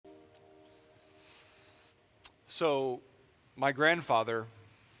So, my grandfather,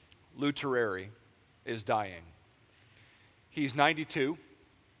 Lou Terreri, is dying. He's 92,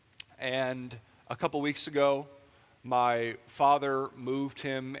 and a couple weeks ago, my father moved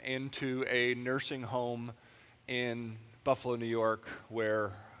him into a nursing home in Buffalo, New York,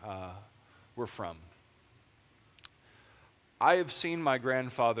 where we're from. I have seen my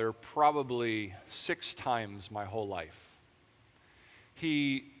grandfather probably 6 times my whole life.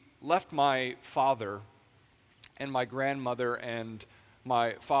 He left my father and my grandmother and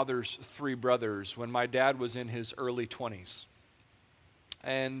my father's 3 brothers when my dad was in his early 20s.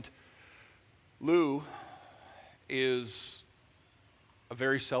 And Lou is a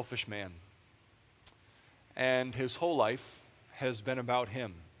very selfish man. And his whole life has been about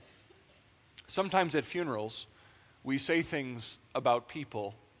him. Sometimes at funerals, we say things about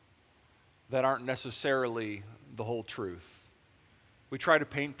people that aren't necessarily the whole truth. We try to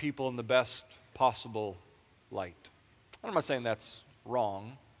paint people in the best possible light. I'm not saying that's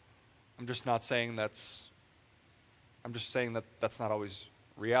wrong. I'm just saying that that's not always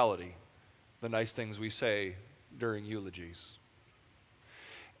reality, the nice things we say during eulogies.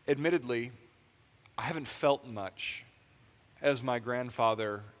 Admittedly, I haven't felt much as my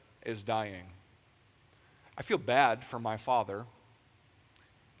grandfather is dying. I feel bad for my father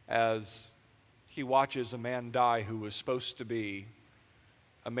as he watches a man die who was supposed to be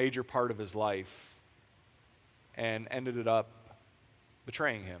a major part of his life and ended up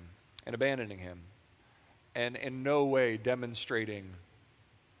betraying him and abandoning him and in no way demonstrating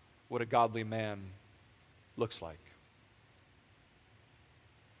what a godly man looks like.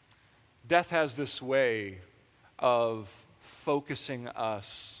 Death has this way of focusing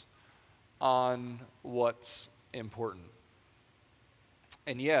us on what's important.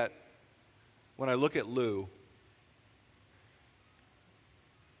 And yet, when I look at Lou,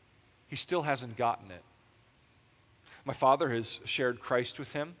 he still hasn't gotten it. My father has shared Christ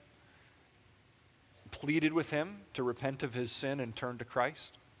with him, pleaded with him to repent of his sin and turn to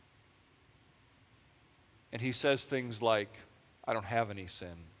Christ. And he says things like, "I don't have any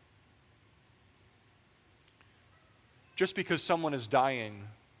sin." Just because someone is dying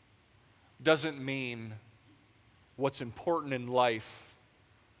doesn't mean what's important in life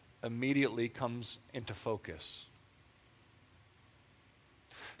immediately comes into focus.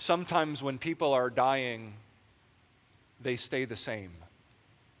 Sometimes when people are dying, they stay the same.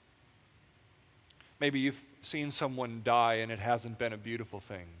 Maybe you've seen someone die and it hasn't been a beautiful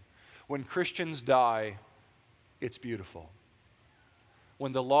thing. When Christians die, it's beautiful.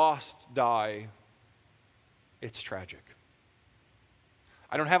 When the lost die, it's tragic.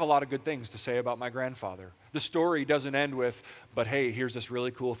 I don't have a lot of good things to say about my grandfather. The story doesn't end with, but hey, here's this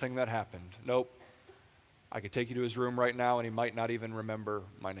really cool thing that happened. Nope. I could take you to his room right now and he might not even remember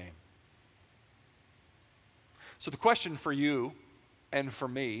my name. So the question for you and for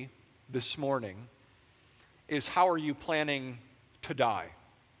me this morning is, how are you planning to die?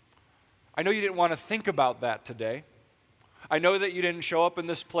 I know you didn't want to think about that today. I know that you didn't show up in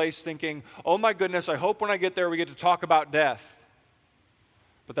this place thinking, oh my goodness, I hope when I get there we get to talk about death.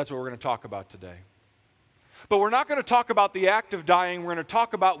 But that's what we're going to talk about today. But we're not going to talk about the act of dying. We're going to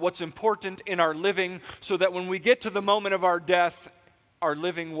talk about what's important in our living so that when we get to the moment of our death, our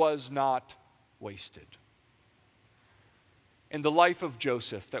living was not wasted. In the life of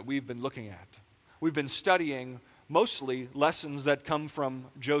Joseph that we've been looking at, we've been studying mostly lessons that come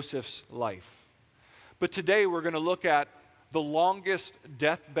from Joseph's life. But today we're going to look at the longest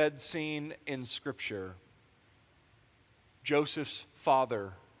deathbed scene in Scripture. Joseph's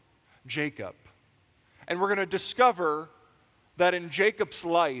father, Jacob. And we're going to discover that in Jacob's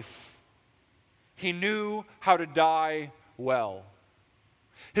life, he knew how to die well.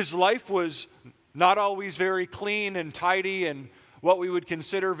 His life was not always very clean and tidy and what we would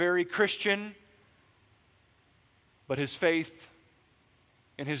consider very Christian, but his faith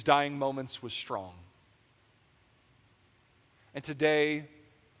in his dying moments was strong. And today,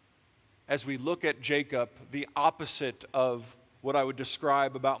 as we look at Jacob, the opposite of what I would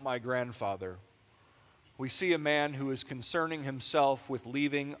describe about my grandfather, we see a man who is concerning himself with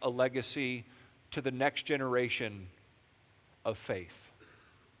leaving a legacy to the next generation of faith.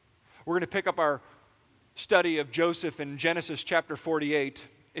 We're going to pick up our study of Joseph in Genesis chapter 48.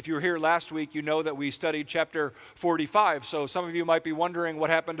 If you were here last week, you know that we studied chapter 45. So some of you might be wondering what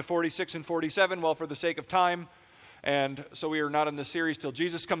happened to 46 and 47. Well, for the sake of time, and so we are not in this series till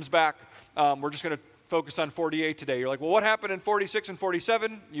Jesus comes back, we're just going to focus on 48 today. You're like, well, what happened in 46 and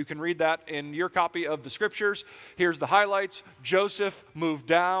 47? You can read that in your copy of the scriptures. Here's the highlights. Jacob moved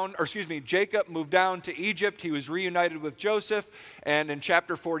down to Egypt. He was reunited with Joseph. And in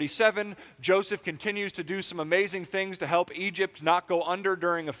chapter 47, Joseph continues to do some amazing things to help Egypt not go under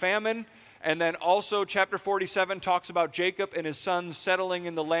during a famine. And then also chapter 47 talks about Jacob and his sons settling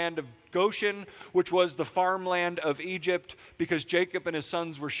in the land of Goshen, which was the farmland of Egypt, because Jacob and his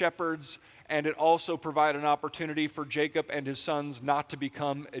sons were shepherds. And it also provided an opportunity for Jacob and his sons not to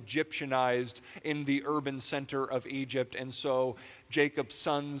become Egyptianized in the urban center of Egypt. And so Jacob's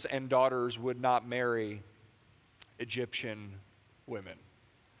sons and daughters would not marry Egyptian women.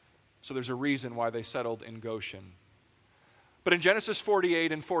 So there's a reason why they settled in Goshen. But in Genesis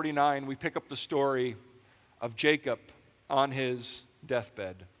 48 and 49, we pick up the story of Jacob on his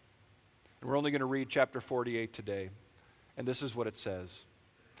deathbed. And we're only going to read chapter 48 today. And this is what it says.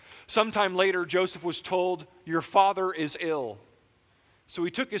 Sometime later, Joseph was told, "Your father is ill." So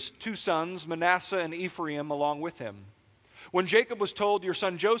he took his 2 sons, Manasseh and Ephraim, along with him. When Jacob was told, "Your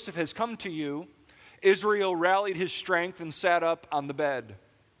son Joseph has come to you," Israel rallied his strength and sat up on the bed.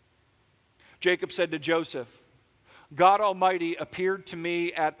 Jacob said to Joseph, "God Almighty appeared to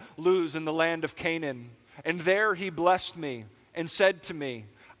me at Luz in the land of Canaan, and there he blessed me and said to me,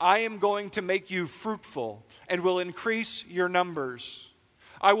 'I am going to make you fruitful and will increase your numbers.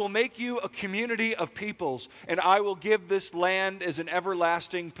 I will make you a community of peoples, and I will give this land as an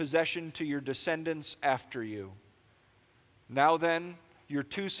everlasting possession to your descendants after you.' Now then, your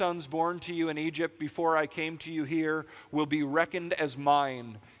 2 sons born to you in Egypt before I came to you here will be reckoned as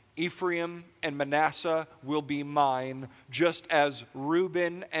mine. Ephraim and Manasseh will be mine, just as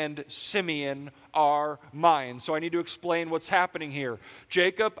Reuben and Simeon are mine." So I need to explain what's happening here.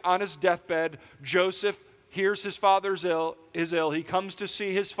 Jacob on his deathbed, Joseph hears his father is ill. He comes to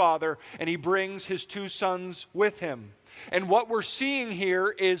see his father, and he brings his 2 sons with him. And what we're seeing here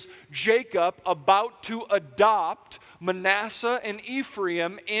is Jacob about to adopt Manasseh and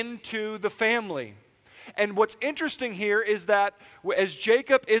Ephraim into the family. And what's interesting here is that as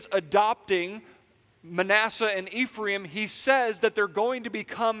Jacob is adopting Manasseh and Ephraim, he says that they're going to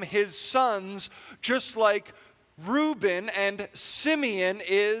become his sons, just like Reuben and Simeon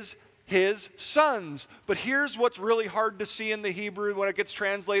is his sons. But here's what's really hard to see in the Hebrew when it gets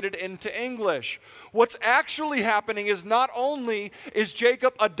translated into English. What's actually happening is not only is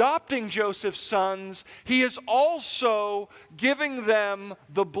Jacob adopting Joseph's sons, he is also giving them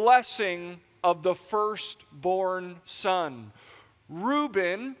the blessing of the firstborn son.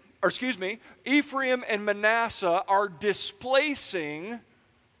 Ephraim and Manasseh are displacing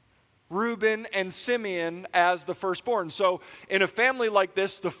Reuben and Simeon as the firstborn. So in a family like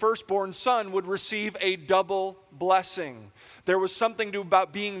this, the firstborn son would receive a double blessing. There was something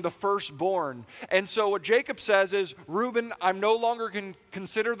about being the firstborn. And so what Jacob says is, Reuben, I'm no longer going to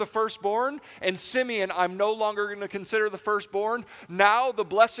consider the firstborn, and Simeon, I'm no longer going to consider the firstborn. Now the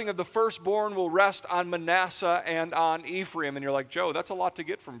blessing of the firstborn will rest on Manasseh and on Ephraim. And you're like, Joe, that's a lot to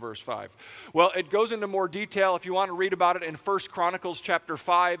get from verse 5. Well, it goes into more detail. If you want to read about it in 1 Chronicles chapter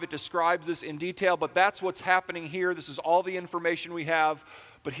 5, it describes this in detail, but that's what's happening here. This is all the information we have.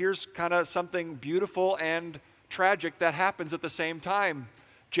 But here's kind of something beautiful and tragic that happens at the same time.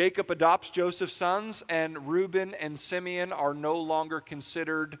 Jacob adopts Joseph's sons, and Reuben and Simeon are no longer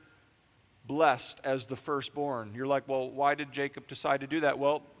considered blessed as the firstborn. You're like, well, why did Jacob decide to do that?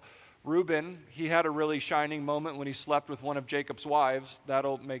 Well, Reuben, he had a really shining moment when he slept with one of Jacob's wives.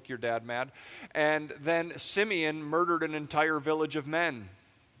 That'll make your dad mad. And then Simeon murdered an entire village of men.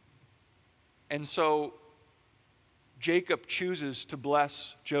 And so Jacob chooses to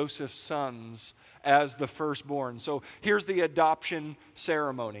bless Joseph's sons as the firstborn. So here's the adoption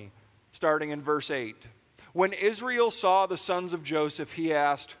ceremony, starting in verse 8. When Israel saw the sons of Joseph, he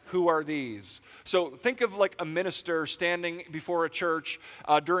asked, "Who are these?" So think of like a minister standing before a church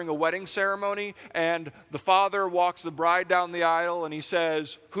during a wedding ceremony, and the father walks the bride down the aisle, and he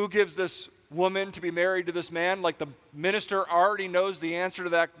says, "Who gives this woman to be married to this man?" Like the minister already knows the answer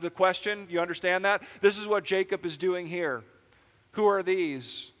to the question. You understand that? This is what Jacob is doing here. Who are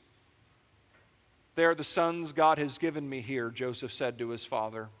these? "They are the sons God has given me here," Joseph said to his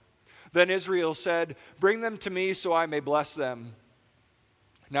father. Then Israel said, "Bring them to me so I may bless them."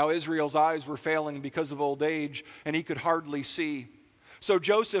 Now Israel's eyes were failing because of old age, and he could hardly see. So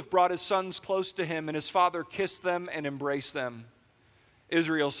Joseph brought his sons close to him, and his father kissed them and embraced them.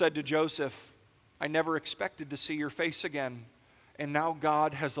 Israel said to Joseph, "I never expected to see your face again, and now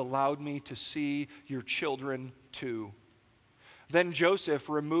God has allowed me to see your children too." Then Joseph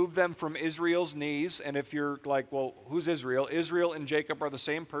removed them from Israel's knees. And if you're like, well, who's Israel? Israel and Jacob are the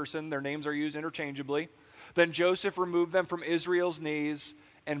same person. Their names are used interchangeably. Then Joseph removed them from Israel's knees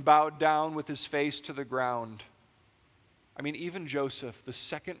and bowed down with his face to the ground. I mean, even Joseph, the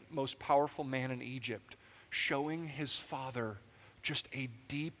second most powerful man in Egypt, showing his father just a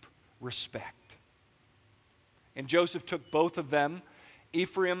deep respect. And Joseph took both of them,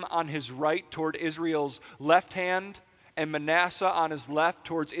 Ephraim on his right toward Israel's left hand, and Manasseh on his left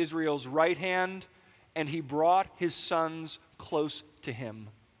towards Israel's right hand, and he brought his sons close to him.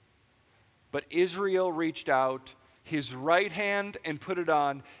 But Israel reached out his right hand and put it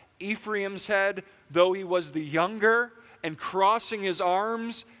on Ephraim's head, though he was the younger, and crossing his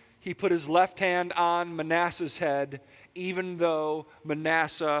arms, he put his left hand on Manasseh's head, even though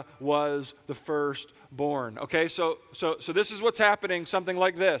Manasseh was the firstborn. Okay, so this is what's happening, something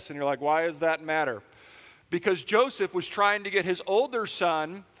like this. And you're like, why does that matter? Because Joseph was trying to get his older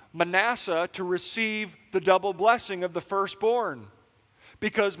son, Manasseh, to receive the double blessing of the firstborn,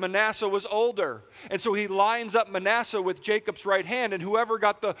 because Manasseh was older. And so he lines up Manasseh with Jacob's right hand, and whoever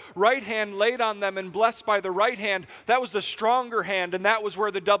got the right hand laid on them and blessed by the right hand, that was the stronger hand, and that was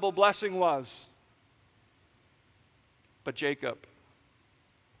where the double blessing was. But Jacob,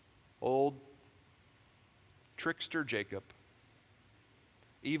 old trickster Jacob,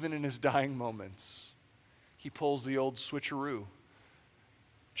 even in his dying moments, he pulls the old switcheroo.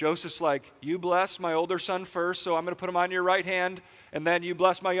 Joseph's like, you bless my older son first, so I'm going to put him on your right hand, and then you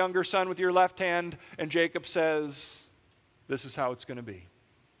bless my younger son with your left hand. And Jacob says, this is how it's going to be.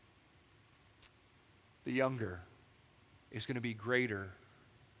 The younger is going to be greater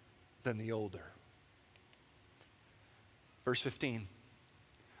than the older. Verse 15.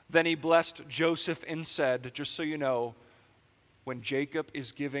 Then he blessed Joseph and said, just so you know, when Jacob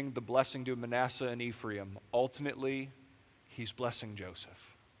is giving the blessing to Manasseh and Ephraim, ultimately, he's blessing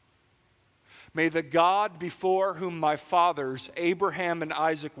Joseph. May the God before whom my fathers, Abraham and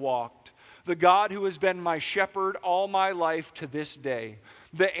Isaac, walked, the God who has been my shepherd all my life to this day,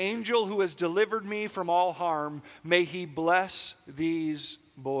 the angel who has delivered me from all harm, may he bless these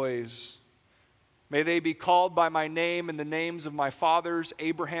boys. May they be called by my name and the names of my fathers,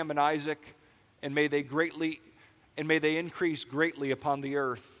 Abraham and Isaac, and may they increase greatly upon the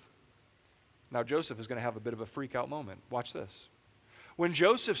earth. Now Joseph is going to have a bit of a freak out moment. Watch this. When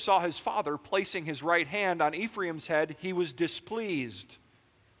Joseph saw his father placing his right hand on Ephraim's head, he was displeased.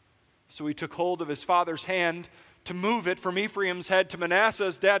 So he took hold of his father's hand to move it from Ephraim's head to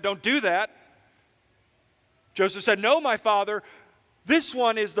Manasseh's. Dad, don't do that. Joseph said, no, my father, this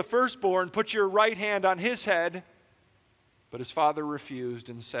one is the firstborn. Put your right hand on his head. But his father refused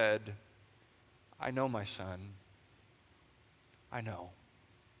and said, I know, my son. I know.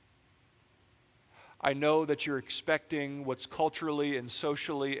 I know that you're expecting what's culturally and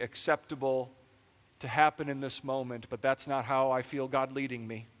socially acceptable to happen in this moment, but that's not how I feel God leading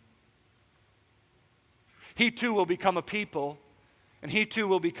me. He too will become a people, and he too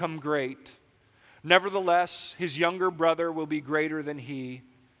will become great. Nevertheless, his younger brother will be greater than he,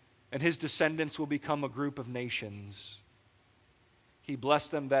 and his descendants will become a group of nations. He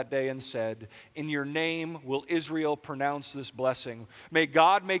blessed them that day and said, in your name will Israel pronounce this blessing. May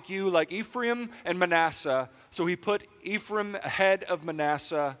God make you like Ephraim and Manasseh. So he put Ephraim ahead of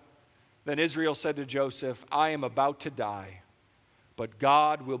Manasseh. Then Israel said to Joseph, I am about to die, but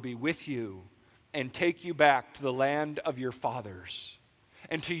God will be with you and take you back to the land of your fathers.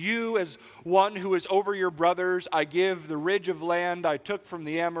 And to you, as one who is over your brothers, I give the ridge of land I took from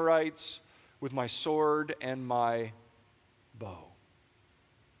the Amorites with my sword and my bow.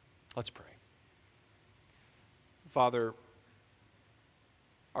 Let's pray. Father,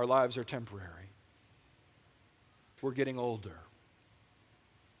 our lives are temporary. We're getting older.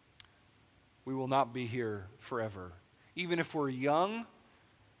 We will not be here forever. Even if we're young,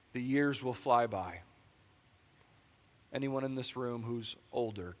 the years will fly by. Anyone in this room who's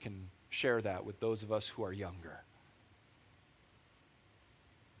older can share that with those of us who are younger.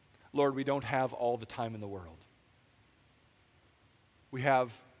 Lord, we don't have all the time in the world. We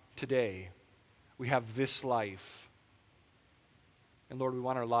have today. We have this life. And Lord, we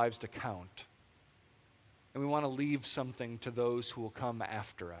want our lives to count. And we want to leave something to those who will come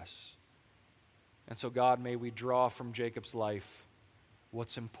after us. And so, God, may we draw from Jacob's life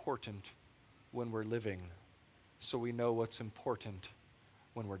what's important when we're living, so we know what's important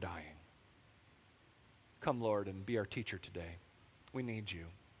when we're dying. Come, Lord, and be our teacher today. We need you.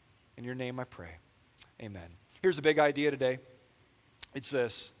 In your name I pray. Amen. Here's a big idea today. It's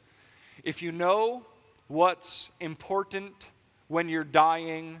this. If you know what's important when you're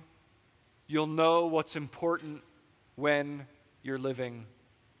dying, you'll know what's important when you're living.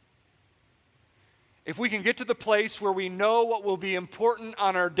 If we can get to the place where we know what will be important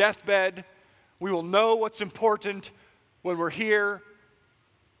on our deathbed, we will know what's important when we're here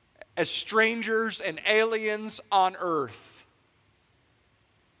as strangers and aliens on earth.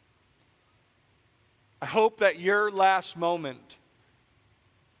 I hope that your last moment,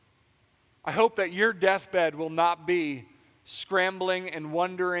 I hope that your deathbed will not be scrambling and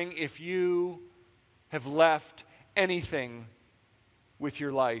wondering if you have left anything with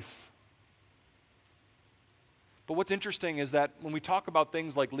your life. But what's interesting is that when we talk about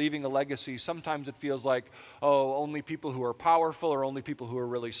things like leaving a legacy, sometimes it feels like, oh, only people who are powerful, or only people who are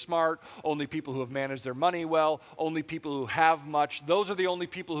really smart, only people who have managed their money well, only people who have much, those are the only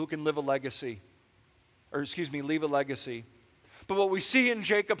people who can leave a legacy. But what we see in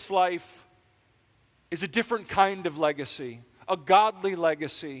Jacob's life is a different kind of legacy, a godly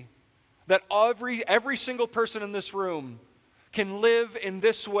legacy, that every single person in this room can live in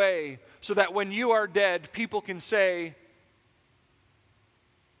this way, so that when you are dead, people can say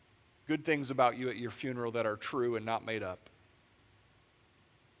good things about you at your funeral that are true and not made up.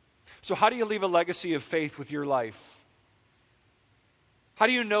 So how do you leave a legacy of faith with your life? How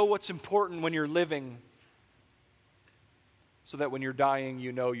do you know what's important when you're living, so that when you're dying,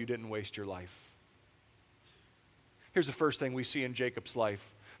 you know you didn't waste your life? Here's the first thing we see in Jacob's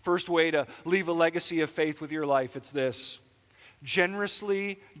life. First way to leave a legacy of faith with your life, it's this: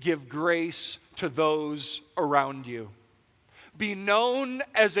 generously give grace to those around you. Be known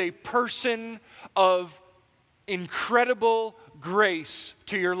as a person of incredible grace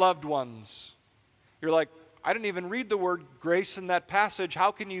to your loved ones. You're like, I didn't even read the word grace in that passage.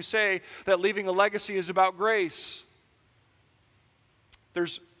 How can you say that leaving a legacy is about grace?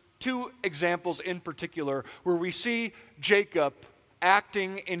 There's two examples in particular where we see Jacob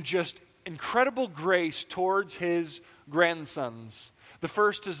acting in just incredible grace towards his grandsons. The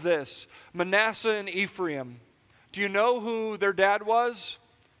first is this: Manasseh and Ephraim. Do you know who their dad was?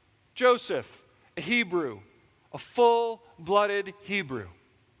 Joseph, a Hebrew, a full-blooded Hebrew.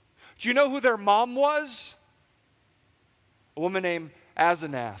 Do you know who their mom was? A woman named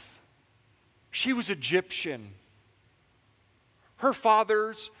Asenath. She was Egyptian. Her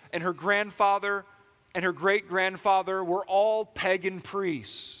fathers and her grandfather and her great-grandfather were all pagan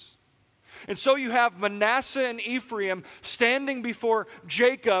priests. And so you have Manasseh and Ephraim standing before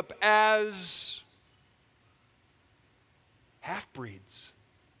Jacob as half-breeds.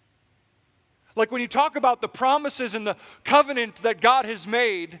 Like when you talk about the promises and the covenant that God has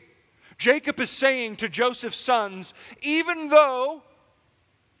made, Jacob is saying to Joseph's sons, even though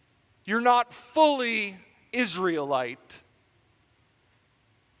you're not fully Israelite,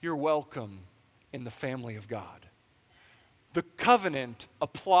 you're welcome in the family of God. The covenant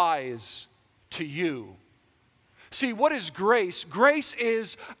applies to you. See, what is grace? Grace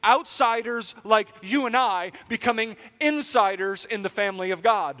is outsiders like you and I becoming insiders in the family of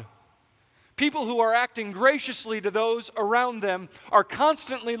God. People who are acting graciously to those around them are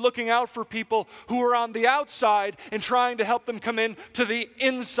constantly looking out for people who are on the outside and trying to help them come in to the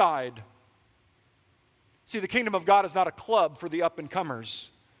inside. See, the kingdom of God is not a club for the up-and-comers.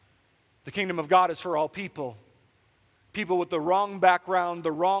 The kingdom of God is for all people. People with the wrong background,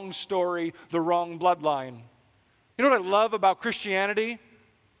 the wrong story, the wrong bloodline. You know what I love about Christianity?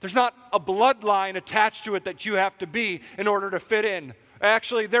 There's not a bloodline attached to it that you have to be in order to fit in.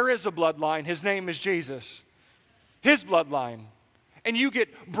 Actually, there is a bloodline. His name is Jesus. His bloodline. And you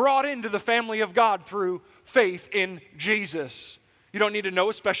get brought into the family of God through faith in Jesus. You don't need to know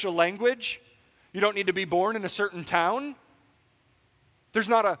a special language. You don't need to be born in a certain town. There's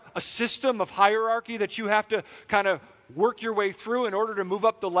not a system of hierarchy that you have to kind of work your way through in order to move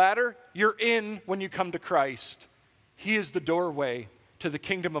up the ladder. You're in when you come to Christ. He is the doorway to the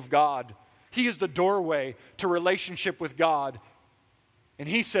kingdom of God. He is the doorway to relationship with God. And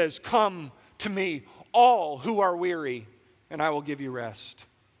he says, come to me, all who are weary, and I will give you rest.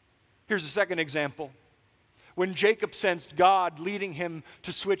 Here's a second example. When Jacob sensed God leading him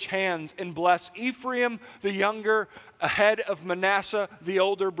to switch hands and bless Ephraim, the younger, ahead of Manasseh, the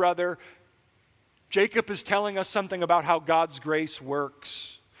older brother, Jacob is telling us something about how God's grace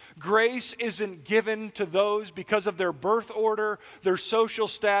works. Grace isn't given to those because of their birth order, their social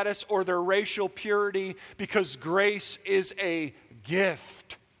status, or their racial purity, because grace is a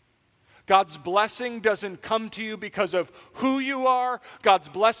gift. God's blessing doesn't come to you because of who you are. God's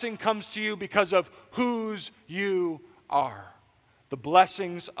blessing comes to you because of whose you are. The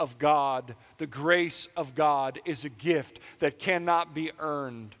blessings of God, the grace of God is a gift that cannot be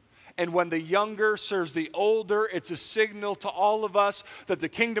earned. And when the younger serves the older, it's a signal to all of us that the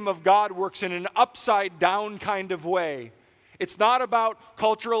kingdom of God works in an upside down kind of way. It's not about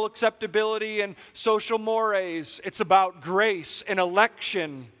cultural acceptability and social mores. It's about grace and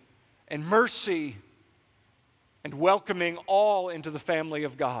election and mercy and welcoming all into the family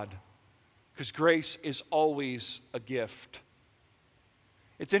of God, because grace is always a gift.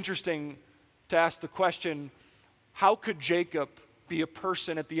 It's interesting to ask the question, how could Jacob be a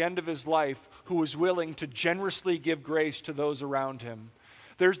person at the end of his life who was willing to generously give grace to those around him?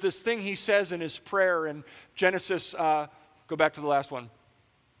 There's this thing he says in his prayer in Genesis, go back to the last one.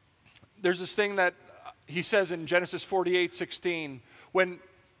 There's this thing that he says in Genesis 48:16, when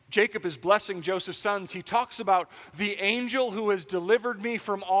Jacob is blessing Joseph's sons, he talks about the angel who has delivered me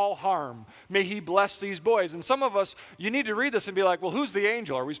from all harm. May he bless these boys. And some of us, you need to read this and be like, well, who's the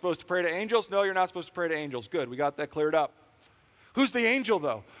angel? Are we supposed to pray to angels? No, you're not supposed to pray to angels. Good, we got that cleared up. Who's the angel,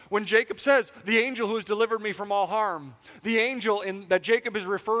 though? When Jacob says, the angel who has delivered me from all harm, the angel that Jacob is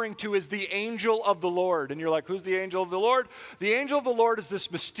referring to is the angel of the Lord. And you're like, who's the angel of the Lord? The angel of the Lord is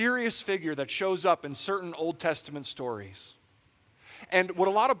this mysterious figure that shows up in certain Old Testament stories. And what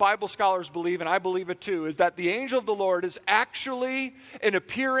a lot of Bible scholars believe, and I believe it too, is that the angel of the Lord is actually an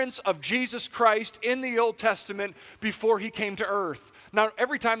appearance of Jesus Christ in the Old Testament before he came to earth. Now,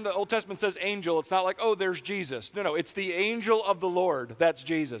 every time the Old Testament says angel, it's not like, oh, there's Jesus. No, it's the angel of the Lord. That's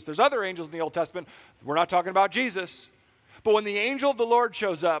Jesus. There's other angels in the Old Testament. We're not talking about Jesus. But when the angel of the Lord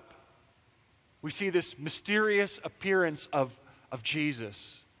shows up, we see this mysterious appearance of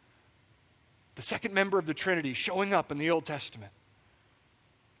Jesus, the second member of the Trinity, showing up in the Old Testament.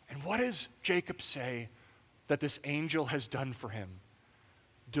 And what does Jacob say that this angel has done for him?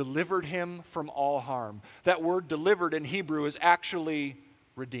 Delivered him from all harm. That word delivered in Hebrew is actually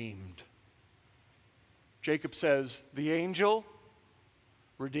redeemed. Jacob says, the angel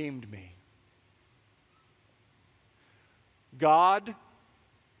redeemed me. God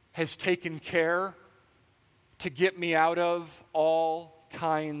has taken care to get me out of all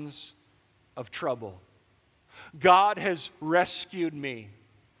kinds of trouble. God has rescued me.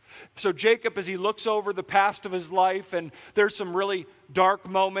 So Jacob, as he looks over the past of his life, and there's some really dark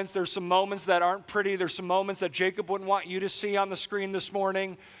moments, there's some moments that aren't pretty, there's some moments that Jacob wouldn't want you to see on the screen this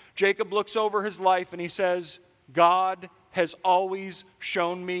morning. Jacob looks over his life and he says, God has always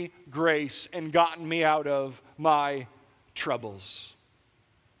shown me grace and gotten me out of my troubles.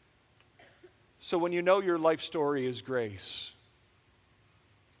 So when you know your life story is grace,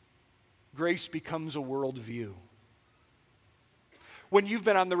 grace becomes a worldview. When you've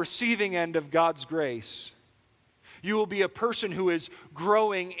been on the receiving end of God's grace, you will be a person who is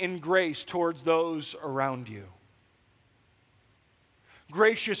growing in grace towards those around you.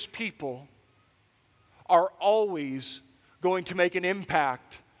 Gracious people are always going to make an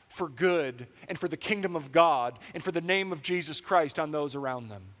impact for good and for the kingdom of God and for the name of Jesus Christ on those around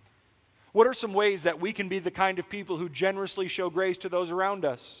them. What are some ways that we can be the kind of people who generously show grace to those around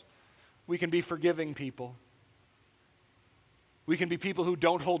us? We can be forgiving people. We can be people who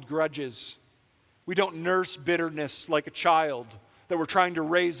don't hold grudges. We don't nurse bitterness like a child that we're trying to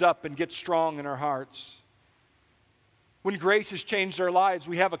raise up and get strong in our hearts. When grace has changed our lives,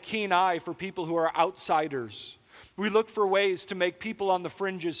 we have a keen eye for people who are outsiders. We look for ways to make people on the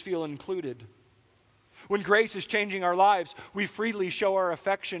fringes feel included. When grace is changing our lives, we freely show our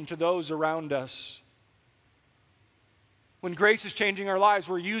affection to those around us. When grace is changing our lives,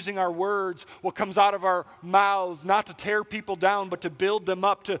 we're using our words, what comes out of our mouths, not to tear people down, but to build them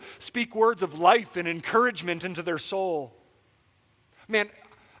up, to speak words of life and encouragement into their soul. Man,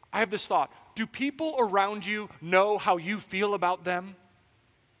 I have this thought. Do people around you know how you feel about them?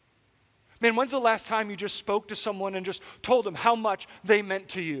 Man, when's the last time you just spoke to someone and just told them how much they meant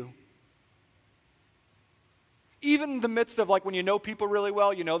to you? Even in the midst of, like, when you know people really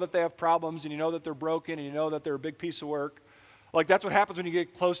well, you know that they have problems and you know that they're broken and you know that they're a big piece of work. Like, that's what happens when you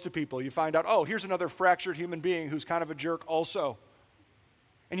get close to people. You find out, oh, here's another fractured human being who's kind of a jerk also.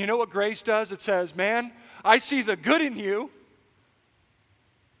 And you know what grace does? It says, man, I see the good in you.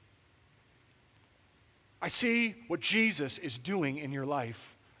 I see what Jesus is doing in your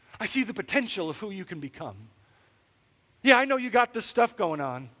life. I see the potential of who you can become. Yeah, I know you got this stuff going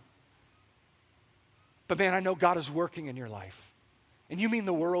on. But man, I know God is working in your life. And you mean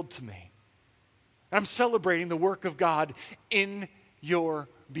the world to me. And I'm celebrating the work of God in your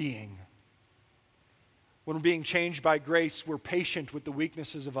being. When we're being changed by grace, we're patient with the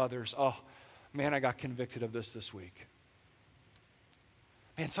weaknesses of others. Oh, man, I got convicted of this week.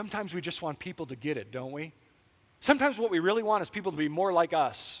 Man, sometimes we just want people to get it, don't we? Sometimes what we really want is people to be more like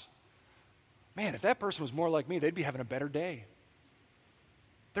us. Man, if that person was more like me, they'd be having a better day.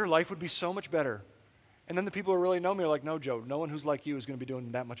 Their life would be so much better. And then the people who really know me are like, no, Joe, no one who's like you is going to be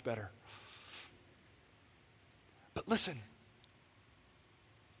doing that much better. But listen,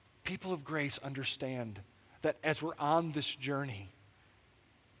 people of grace understand that as we're on this journey,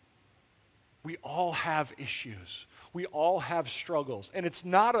 we all have issues. We all have struggles. And it's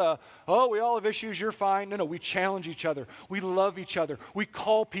not we all have issues, you're fine. No, we challenge each other. We love each other. We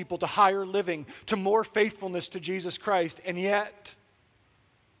call people to higher living, to more faithfulness to Jesus Christ. And yet,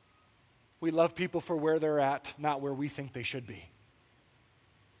 we love people for where they're at, not where we think they should be.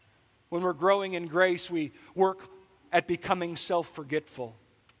 When we're growing in grace, we work at becoming self-forgetful.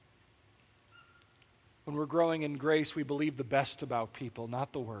 When we're growing in grace, we believe the best about people,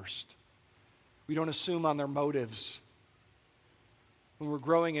 not the worst. We don't assume on their motives. When we're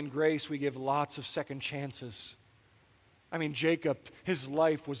growing in grace, we give lots of second chances. I mean, Jacob, his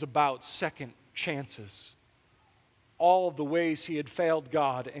life was about second chances. All of the ways he had failed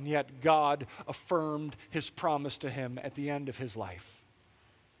God, and yet God affirmed his promise to him at the end of his life.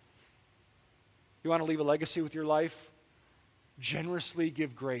 You want to leave a legacy with your life? Generously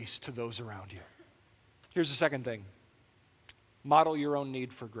give grace to those around you. Here's the second thing. Model your own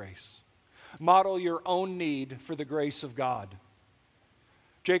need for grace. Model your own need for the grace of God.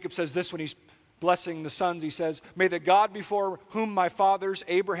 Jacob says this when he's blessing the sons. He says, "May the God before whom my fathers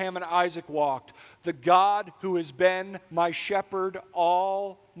Abraham and Isaac walked, the God who has been my shepherd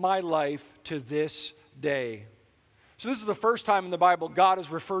all my life to this day." So this is the first time in the Bible God is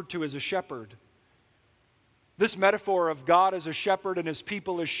referred to as a shepherd. This metaphor of God as a shepherd and his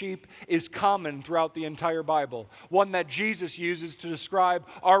people as sheep is common throughout the entire Bible, one that Jesus uses to describe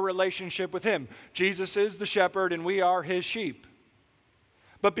our relationship with him. Jesus is the shepherd and we are his sheep.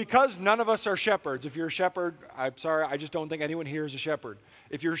 But because none of us are shepherds, if you're a shepherd, I'm sorry, I just don't think anyone here is a shepherd.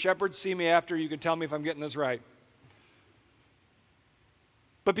 If you're a shepherd, see me after, you can tell me if I'm getting this right.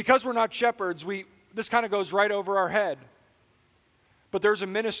 But because we're not shepherds, this kind of goes right over our head. But there's a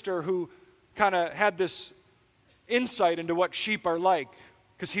minister who kind of had this insight into what sheep are like,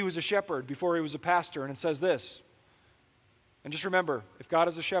 because he was a shepherd before he was a pastor, and it says this. And just remember, if God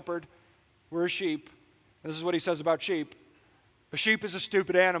is a shepherd, we're a sheep. And this is what he says about sheep. A sheep is a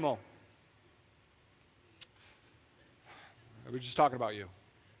stupid animal. We're just talking about you.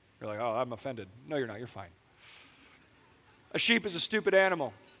 You're like, oh, I'm offended. No, you're not. You're fine. A sheep is a stupid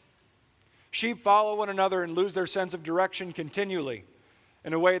animal. Sheep follow one another and lose their sense of direction continually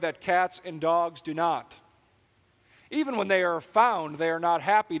in a way that cats and dogs do not. Even when they are found, they are not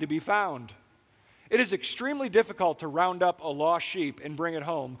happy to be found. It is extremely difficult to round up a lost sheep and bring it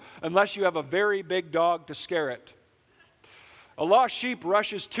home unless you have a very big dog to scare it. A lost sheep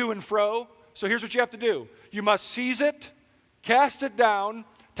rushes to and fro, so here's what you have to do. You must seize it, cast it down,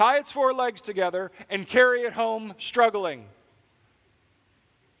 tie its four legs together, and carry it home struggling.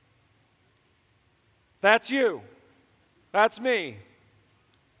 That's you. That's me.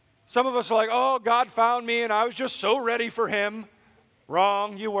 Some of us are like, oh, God found me and I was just so ready for him.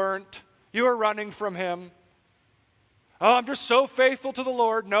 Wrong, you weren't. You were running from him. Oh, I'm just so faithful to the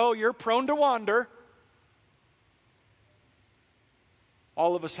Lord. No, you're prone to wander.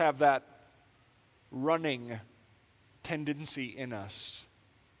 All of us have that running tendency in us.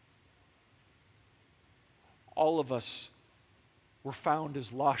 All of us were found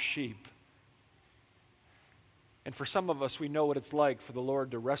as lost sheep. And for some of us, we know what it's like for the Lord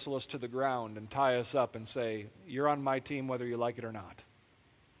to wrestle us to the ground and tie us up and say, you're on my team whether you like it or not.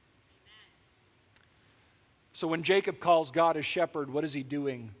 Amen. So when Jacob calls God his shepherd, what is he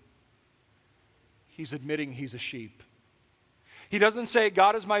doing? He's admitting he's a sheep. He doesn't say,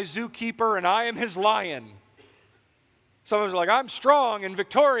 God is my zookeeper and I am his lion. Some of us are like, I'm strong and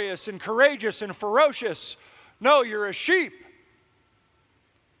victorious and courageous and ferocious. No, you're a sheep.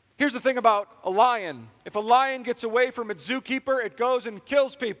 Here's the thing about a lion. If a lion gets away from its zookeeper, it goes and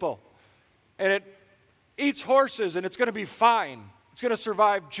kills people. And it eats horses, and it's going to be fine. It's going to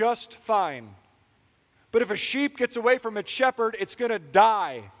survive just fine. But if a sheep gets away from its shepherd, it's going to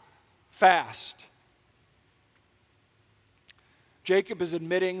die fast. Jacob is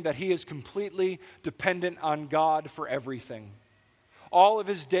admitting that he is completely dependent on God for everything. All of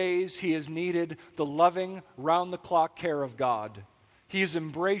his days, he has needed the loving, round-the-clock care of God. He is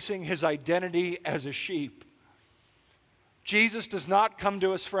embracing his identity as a sheep. Jesus does not come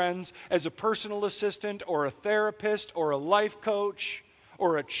to us, friends, as a personal assistant or a therapist or a life coach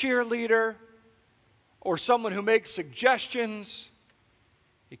or a cheerleader or someone who makes suggestions.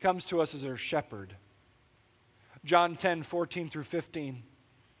 He comes to us as our shepherd. John 10:14-15.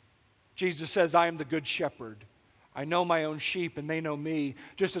 Jesus says, I am the good shepherd. I know my own sheep and they know me,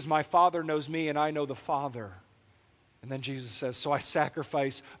 just as my Father knows me and I know the Father. And then Jesus says, so I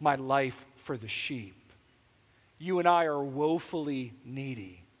sacrifice my life for the sheep. You and I are woefully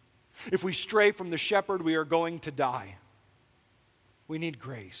needy. If we stray from the shepherd, we are going to die. We need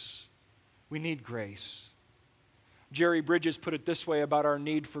grace. We need grace. Jerry Bridges put it this way about our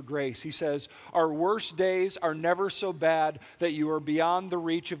need for grace. He says, our worst days are never so bad that you are beyond the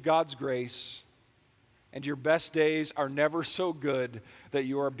reach of God's grace, and your best days are never so good that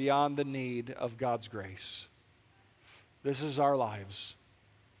you are beyond the need of God's grace. This is our lives.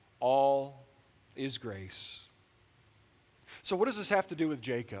 All is grace. So what does this have to do with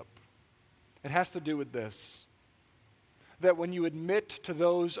Jacob? It has to do with this, that when you admit to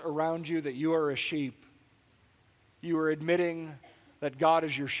those around you that you are a sheep, you are admitting that God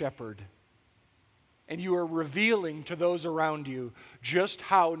is your shepherd. And you are revealing to those around you just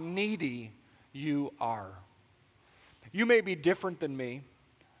how needy you are. You may be different than me,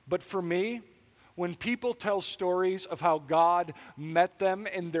 but for me, when people tell stories of how God met them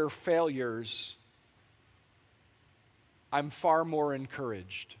in their failures, I'm far more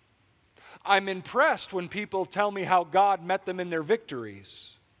encouraged. I'm impressed when people tell me how God met them in their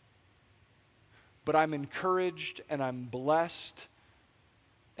victories. But I'm encouraged and I'm blessed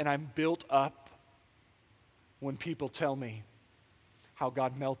and I'm built up when people tell me how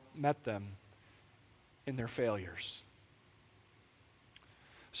God met them in their failures.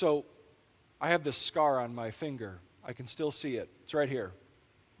 So I have this scar on my finger. I can still see it. It's right here.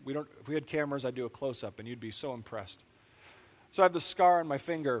 If we had cameras, I'd do a close-up and you'd be so impressed. So I have this scar on my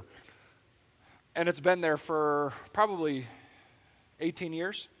finger, and it's been there for probably 18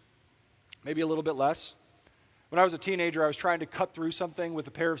 years. Maybe a little bit less. When I was a teenager, I was trying to cut through something with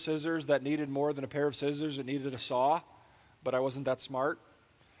a pair of scissors that needed more than a pair of scissors. It needed a saw, but I wasn't that smart.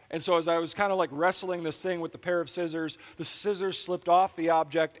 And so as I was kind of like wrestling this thing with the pair of scissors, the scissors slipped off the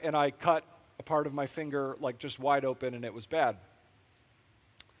object and I cut a part of my finger like just wide open, and it was bad.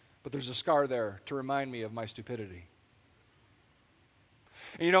 But there's a scar there to remind me of my stupidity.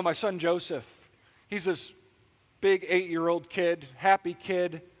 And you know, my son Joseph, he's this big 8-year-old kid, happy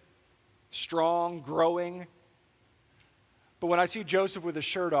kid, strong, growing. But when I see Joseph with his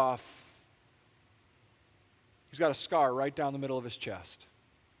shirt off, he's got a scar right down the middle of his chest.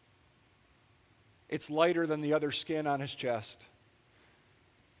 It's lighter than the other skin on his chest.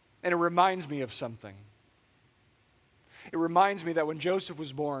 And it reminds me of something. It reminds me that when Joseph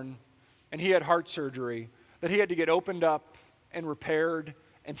was born and he had heart surgery, that he had to get opened up and repaired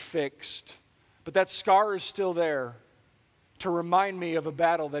and fixed. But that scar is still there to remind me of a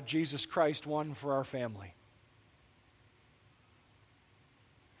battle that Jesus Christ won for our family.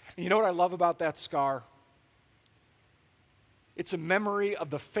 And you know what I love about that scar? It's a memory of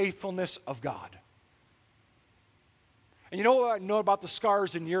the faithfulness of God. And you know what I know about the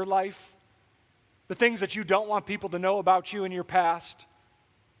scars in your life? The things that you don't want people to know about you in your past?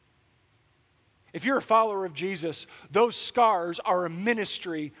 If you're a follower of Jesus, those scars are a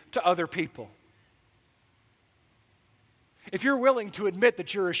ministry to other people. If you're willing to admit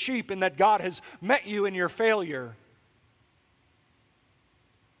that you're a sheep and that God has met you in your failure,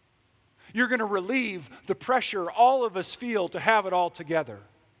 you're going to relieve the pressure all of us feel to have it all together.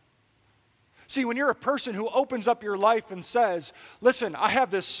 See, when you're a person who opens up your life and says, listen, I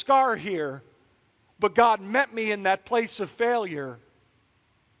have this scar here, but God met me in that place of failure,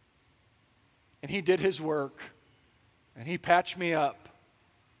 and He did His work, and He patched me up,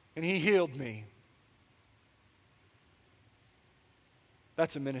 and He healed me.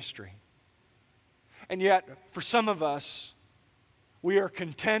 That's a ministry. And yet, for some of us, we are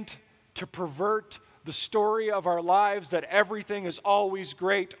content to pervert the story of our lives that everything is always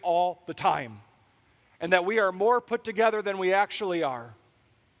great all the time, and that we are more put together than we actually are.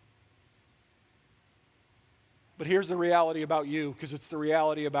 But here's the reality about you, because it's the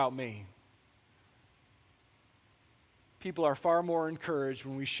reality about me. People are far more encouraged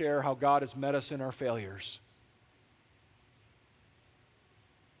when we share how God has met us in our failures,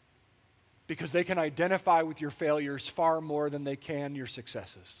 because they can identify with your failures far more than they can your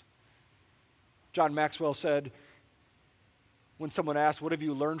successes. John Maxwell said, when someone asked, what have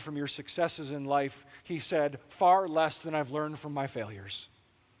you learned from your successes in life? He said, far less than I've learned from my failures.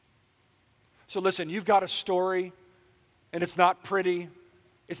 So listen, you've got a story, and it's not pretty.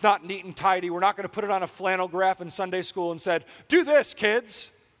 It's not neat and tidy. We're not going to put it on a flannel graph in Sunday school and said, do this,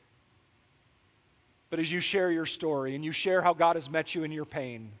 kids. But as you share your story and you share how God has met you in your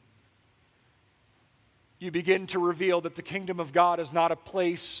pain, you begin to reveal that the kingdom of God is not a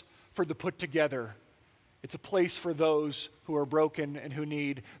place for the put together. It's a place for those who are broken and who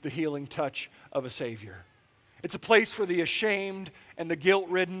need the healing touch of a Savior. It's a place for the ashamed and the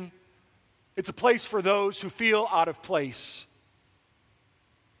guilt-ridden. It's a place for those who feel out of place.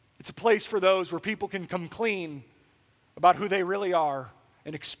 It's a place for those where people can come clean about who they really are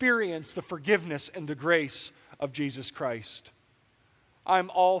and experience the forgiveness and the grace of Jesus Christ. I'm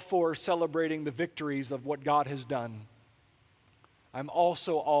all for celebrating the victories of what God has done. I'm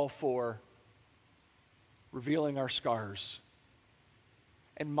also all for revealing our scars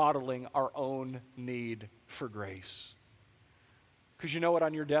and modeling our own need for grace. Because you know what,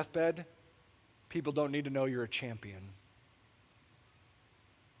 on your deathbed, people don't need to know you're a champion.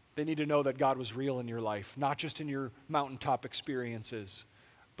 They need to know that God was real in your life, not just in your mountaintop experiences,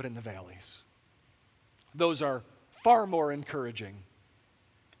 but in the valleys. Those are far more encouraging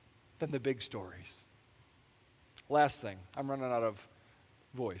than the big stories. Last thing, I'm running out of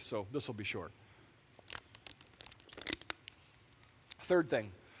voice, so this will be short. Third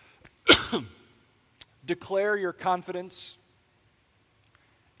thing, declare your confidence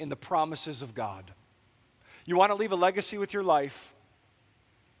in the promises of God. You want to leave a legacy with your life.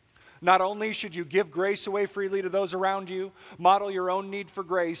 Not only should you give grace away freely to those around you, model your own need for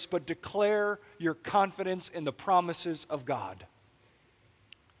grace, but declare your confidence in the promises of God.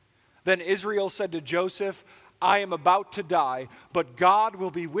 Then Israel said to Joseph, I am about to die, but God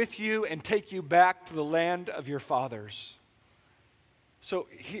will be with you and take you back to the land of your fathers. So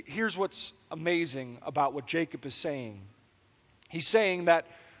here's what's amazing about what Jacob is saying. He's saying that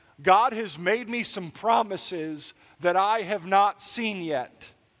God has made me some promises that I have not seen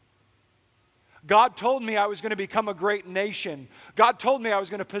yet. God told me I was going to become a great nation. God told me I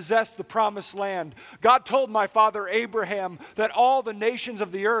was going to possess the promised land. God told my father Abraham that all the nations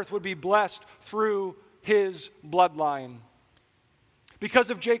of the earth would be blessed through his bloodline.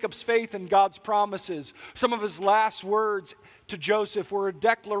 Because of Jacob's faith in God's promises, some of his last words to Joseph were a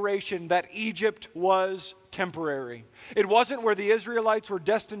declaration that Egypt was temporary. It wasn't where the Israelites were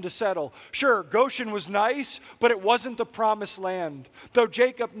destined to settle. Sure, Goshen was nice, but it wasn't the promised land. Though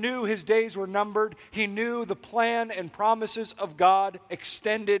Jacob knew his days were numbered, he knew the plan and promises of God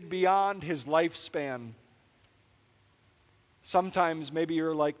extended beyond his lifespan. Sometimes, maybe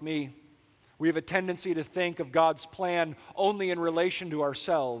you're like me, we have a tendency to think of God's plan only in relation to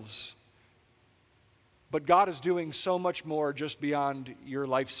ourselves. But God is doing so much more just beyond your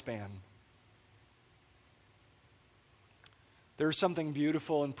lifespan. There's something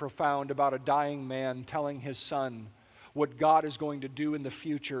beautiful and profound about a dying man telling his son what God is going to do in the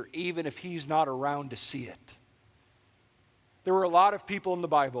future, even if he's not around to see it. There were a lot of people in the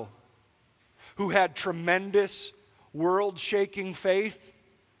Bible who had tremendous, world-shaking faith,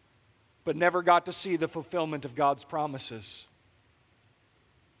 but never got to see the fulfillment of God's promises.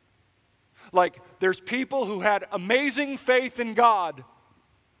 Like, there's people who had amazing faith in God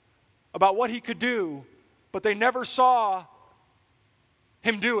about what he could do, but they never saw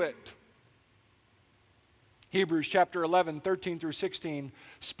him do it. Hebrews chapter 11, 13 through 16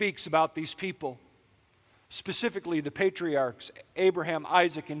 speaks about these people, specifically the patriarchs, Abraham,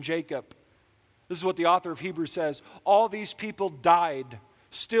 Isaac, and Jacob. This is what the author of Hebrews says. All these people died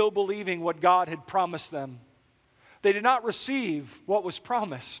still believing what God had promised them. They did not receive what was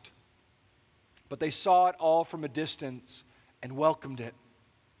promised, but they saw it all from a distance and welcomed it.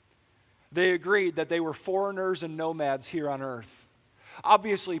 They agreed that they were foreigners and nomads here on earth.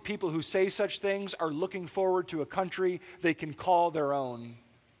 Obviously, people who say such things are looking forward to a country they can call their own.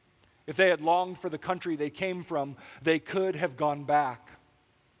 If they had longed for the country they came from, they could have gone back.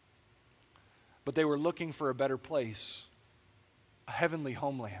 But they were looking for a better place, a heavenly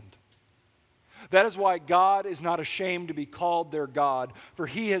homeland. That is why God is not ashamed to be called their God, for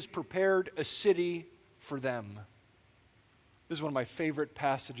he has prepared a city for them. This is one of my favorite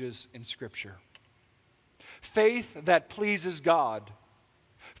passages in Scripture. Faith that pleases God,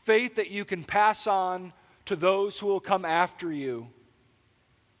 faith that you can pass on to those who will come after you,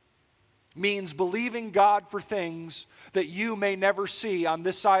 means believing God for things that you may never see on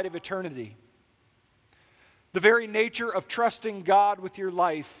this side of eternity. The very nature of trusting God with your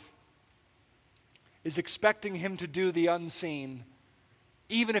life is expecting him to do the unseen,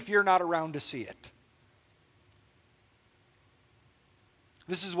 even if you're not around to see it.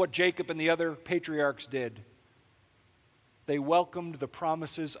 This is what Jacob and the other patriarchs did. They welcomed the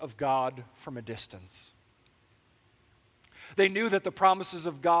promises of God from a distance. They knew that the promises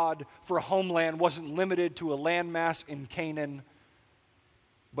of God for a homeland wasn't limited to a landmass in Canaan,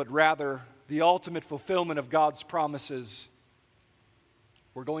 but rather the ultimate fulfillment of God's promises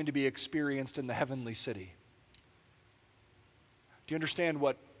were going to be experienced in the heavenly city. Do you understand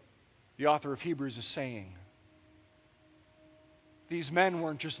what the author of Hebrews is saying? These men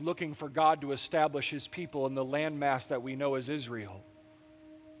weren't just looking for God to establish his people in the landmass that we know as Israel.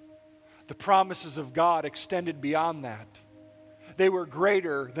 The promises of God extended beyond that. They were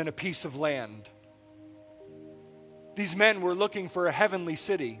greater than a piece of land. These men were looking for a heavenly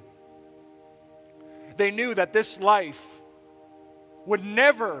city. They knew that this life would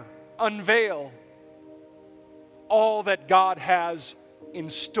never unveil all that God has in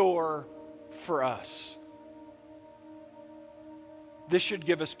store for us. This should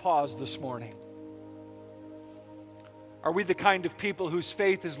give us pause this morning. Are we the kind of people whose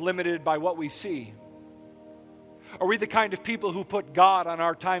faith is limited by what we see? Are we the kind of people who put God on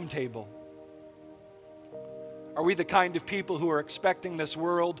our timetable? Are we the kind of people who are expecting this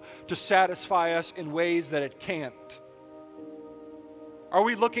world to satisfy us in ways that it can't? Are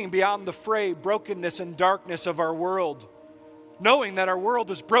we looking beyond the fray, brokenness, and darkness of our world, knowing that our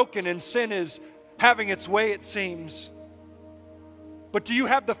world is broken and sin is having its way, it seems? But do you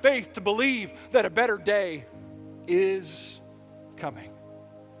have the faith to believe that a better day is coming?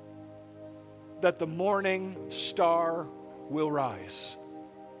 That the morning star will rise?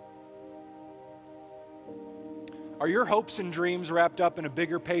 Are your hopes and dreams wrapped up in a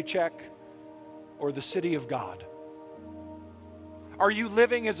bigger paycheck or the city of God? Are you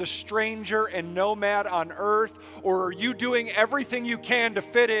living as a stranger and nomad on earth, or are you doing everything you can to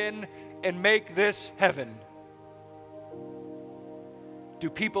fit in and make this heaven? Do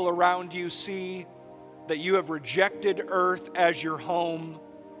people around you see that you have rejected earth as your home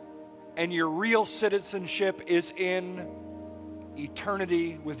and your real citizenship is in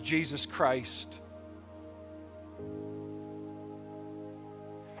eternity with Jesus Christ?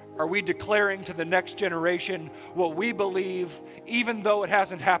 Are we declaring to the next generation what we believe, even though it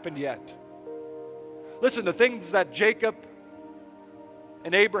hasn't happened yet? Listen, the things that Jacob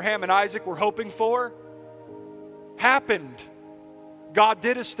and Abraham and Isaac were hoping for happened. God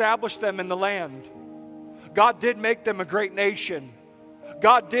did establish them in the land. God did make them a great nation.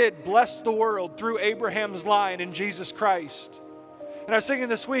 God did bless the world through Abraham's line in Jesus Christ. And I was thinking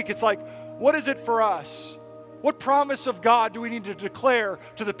this week, it's like, what is it for us? What promise of God do we need to declare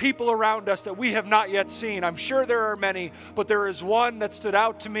to the people around us that we have not yet seen? I'm sure there are many, but there is one that stood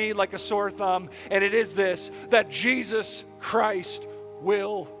out to me like a sore thumb, and it is this, that Jesus Christ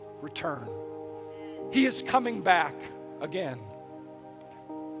will return. He is coming back again.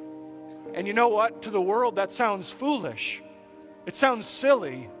 And you know what? To the world, that sounds foolish. It sounds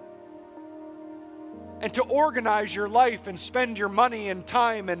silly. And to organize your life and spend your money and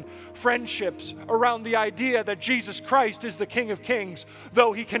time and friendships around the idea that Jesus Christ is the King of Kings,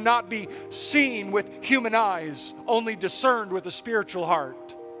 though he cannot be seen with human eyes, only discerned with a spiritual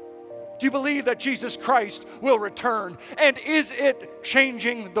heart. Do you believe that Jesus Christ will return? And is it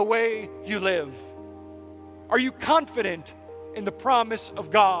changing the way you live? Are you confident in the promise of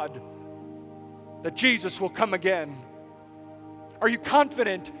God that Jesus will come again? Are you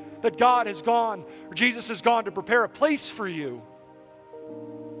confident that God has gone, or Jesus has gone to prepare a place for you?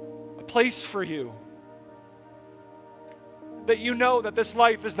 A place for you. That you know that this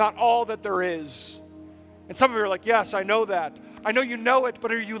life is not all that there is. And some of you are like, yes, I know that. I know you know it,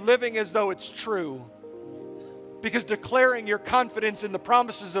 but are you living as though it's true? Because declaring your confidence in the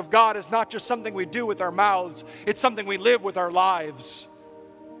promises of God is not just something we do with our mouths, it's something we live with our lives.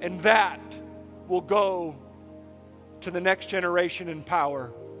 And that will go to the next generation in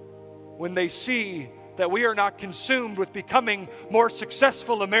power. When they see that we are not consumed with becoming more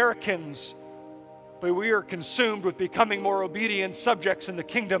successful Americans, but we are consumed with becoming more obedient subjects in the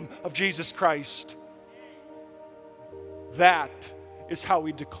kingdom of Jesus Christ. That is how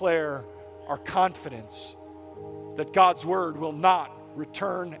we declare our confidence that God's word will not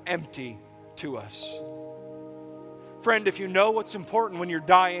return empty to us. Friend, if you know what's important when you're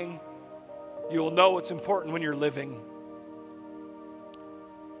dying, you'll know what's important when you're living.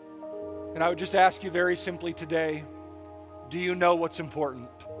 And I would just ask you very simply today, do you know what's important?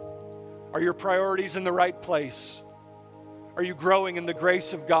 Are your priorities in the right place? Are you growing in the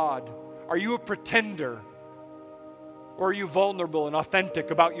grace of God? Are you a pretender? Or are you vulnerable and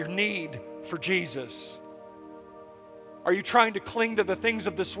authentic about your need for Jesus? Are you trying to cling to the things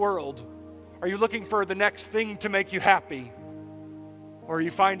of this world? Are you looking for the next thing to make you happy? Or are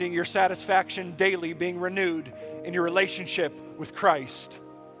you finding your satisfaction daily being renewed in your relationship with Christ?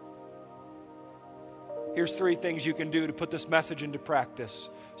 Here's 3 things you can do to put this message into practice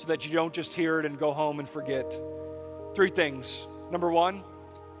so that you don't just hear it and go home and forget. 3 things. Number 1,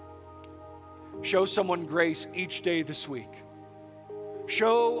 show someone grace each day this week.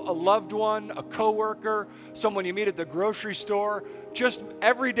 Show a loved one, a coworker, someone you meet at the grocery store, just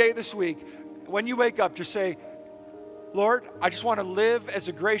every day this week. When you wake up, just say, Lord, I just want to live as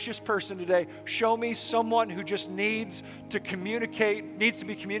a gracious person today. Show me someone who just needs to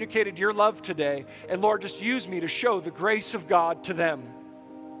be communicated your love today. And Lord, just use me to show the grace of God to them.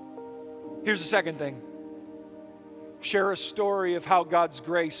 Here's the second thing. Share a story of how God's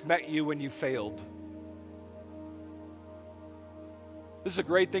grace met you when you failed. This is a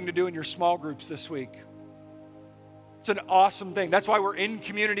great thing to do in your small groups this week. It's an awesome thing. That's why we're in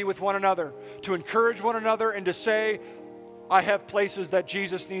community with one another, to encourage one another and to say, I have places that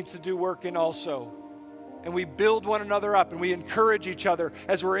Jesus needs to do work in also. And we build one another up and we encourage each other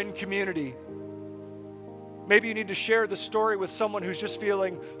as we're in community. Maybe you need to share the story with someone who's just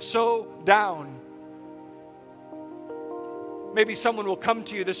feeling so down. Maybe someone will come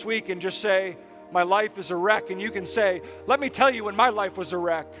to you this week and just say, my life is a wreck. And you can say, let me tell you when my life was a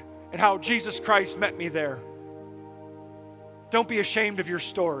wreck and how Jesus Christ met me there. Don't be ashamed of your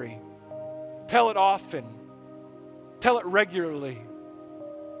story. Tell it often. Tell it regularly.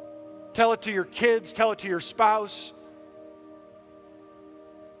 Tell it to your kids. Tell it to your spouse.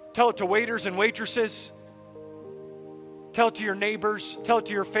 Tell it to waiters and waitresses. Tell it to your neighbors. Tell it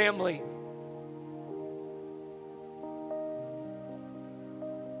to your family.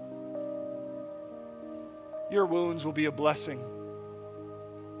 Your wounds will be a blessing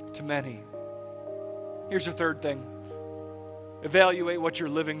to many. Here's the third thing. Evaluate what you're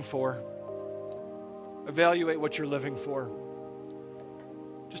living for. Evaluate what you're living for.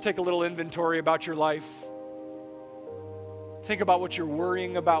 Just take a little inventory about your life. Think about what you're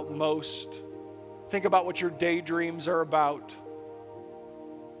worrying about most. Think about what your daydreams are about.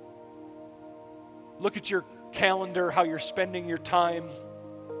 Look at your calendar, how you're spending your time.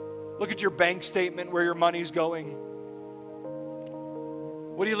 Look at your bank statement, where your money's going.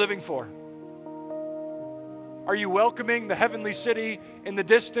 What are you living for? Are you welcoming the heavenly city in the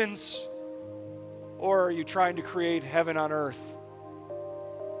distance, or are you trying to create heaven on earth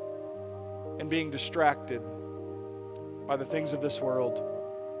and being distracted by the things of this world,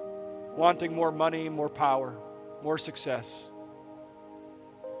 wanting more money, more power, more success?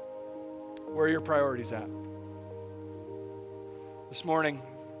 Where are your priorities at? This morning,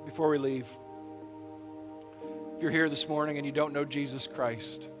 before we leave, if you're here this morning and you don't know Jesus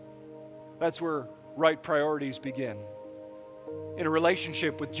Christ, that's where right priorities begin. In a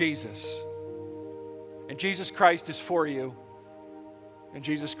relationship with Jesus. And Jesus Christ is for you. And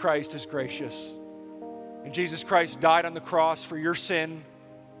Jesus Christ is gracious. And Jesus Christ died on the cross for your sin.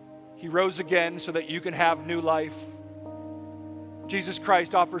 He rose again so that you can have new life. Jesus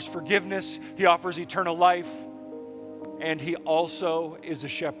Christ offers forgiveness. He offers eternal life. And He also is a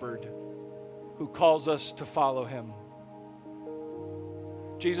shepherd who calls us to follow Him.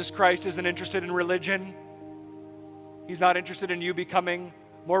 Jesus Christ isn't interested in religion. He's not interested in you becoming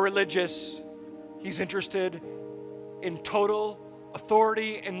more religious. He's interested in total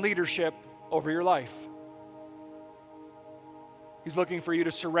authority and leadership over your life. He's looking for you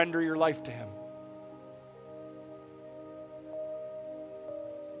to surrender your life to Him.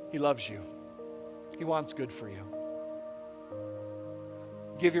 He loves you. He wants good for you.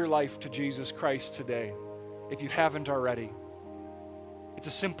 Give your life to Jesus Christ today, if you haven't already. It's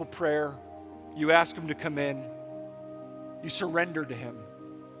a simple prayer. You ask Him to come in. You surrender to Him.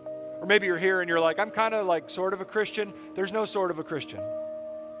 Or maybe you're here and you're like, I'm kind of like sort of a Christian. There's no sort of a Christian.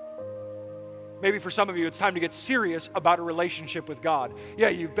 Maybe for some of you, it's time to get serious about a relationship with God. Yeah,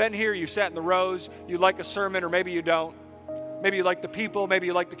 you've been here, you sat in the rows, you like a sermon, or maybe you don't. Maybe you like the people, maybe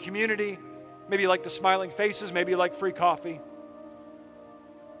you like the community, maybe you like the smiling faces, maybe you like free coffee.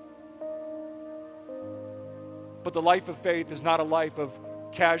 But the life of faith is not a life of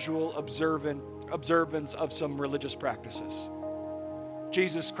casual observance of some religious practices.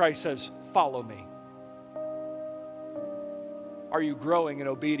 Jesus Christ says, follow me. Are you growing in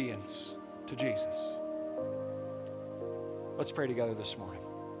obedience to Jesus? Let's pray together this morning.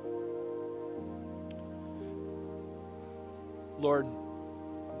 Lord,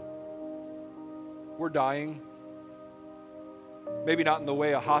 we're dying. Maybe not in the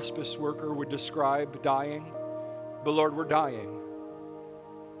way a hospice worker would describe dying, but Lord, we're dying.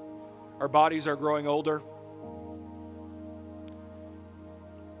 Our bodies are growing older.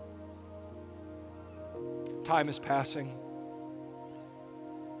 Time is passing.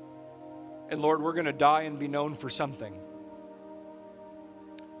 And Lord, we're going to die and be known for something.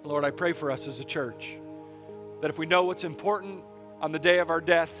 Lord, I pray for us as a church that if we know what's important on the day of our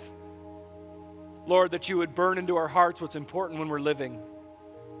death, Lord, that you would burn into our hearts what's important when we're living.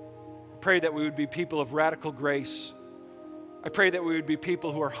 I pray that we would be people of radical grace. I pray that we would be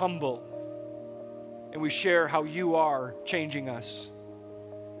people who are humble and we share how you are changing us.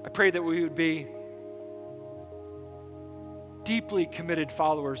 I pray that we would be deeply committed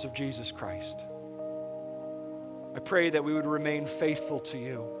followers of Jesus Christ. I pray that we would remain faithful to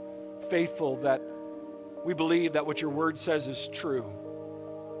you, faithful that we believe that what your word says is true,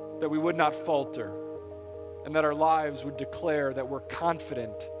 that we would not falter, and that our lives would declare that we're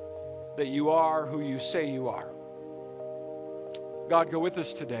confident that you are who you say you are. God, go with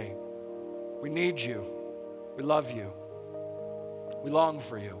us today. We need you. We love you. We long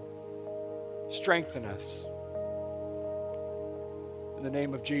for you. Strengthen us. In the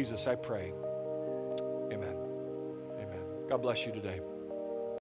name of Jesus, I pray. Amen. Amen. God bless you today.